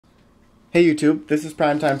Hey YouTube, this is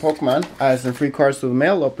PrimetimePokemon. I have some free cards through the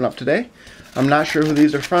mail to open up today. I'm not sure who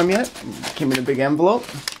these are from yet. Came in a big envelope.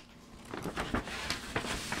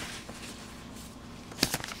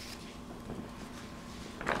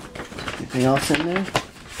 Anything else in there?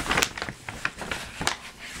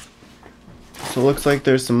 So it looks like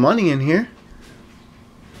there's some money in here.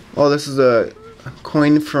 Oh, this is a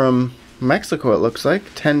coin from Mexico, it looks like.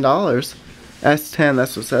 $10. S10,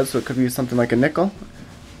 that's what it says, so it could be something like a nickel.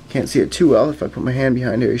 Can't see it too well. If I put my hand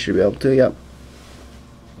behind here, you should be able to. Yep.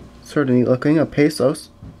 Sort of neat looking. A pesos.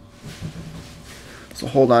 So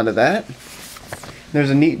hold on to that. There's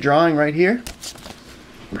a neat drawing right here.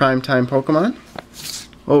 PrimetimePokemon.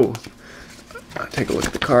 Oh. I'll take a look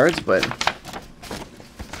at the cards, but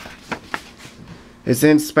it's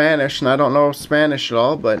in Spanish, and I don't know Spanish at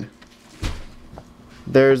all, but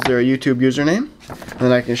there's their YouTube username. And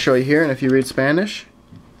then I can show you here, and if you read Spanish,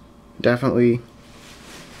 definitely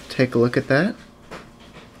take a look at that.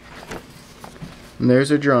 And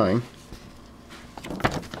there's a drawing.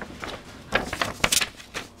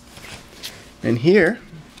 And here,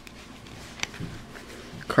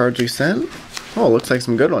 cards we sent. Oh, looks like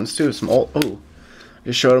some good ones too. Some old. Oh,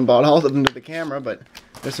 just showed them about all of them to the camera, but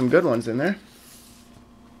there's some good ones in there.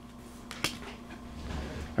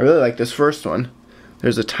 I really like this first one.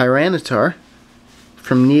 There's a Tyranitar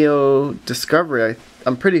from Neo Discovery.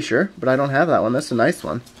 I'm pretty sure, but I don't have that one. That's a nice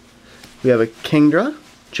one. We have a Kingdra,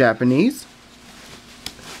 Japanese,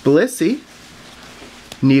 Blissey,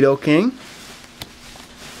 Nidoking,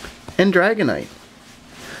 and Dragonite.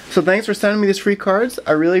 So thanks for sending me these free cards.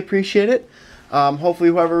 I really appreciate it. Hopefully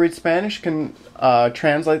whoever reads Spanish can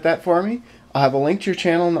translate that for me. I'll have a link to your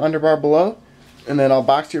channel in the underbar below, and then I'll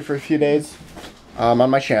box you for a few days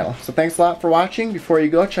on my channel. So thanks a lot for watching. Before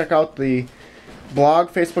you go, check out the blog,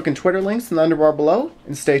 Facebook, and Twitter links in the underbar below,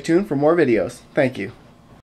 and stay tuned for more videos. Thank you.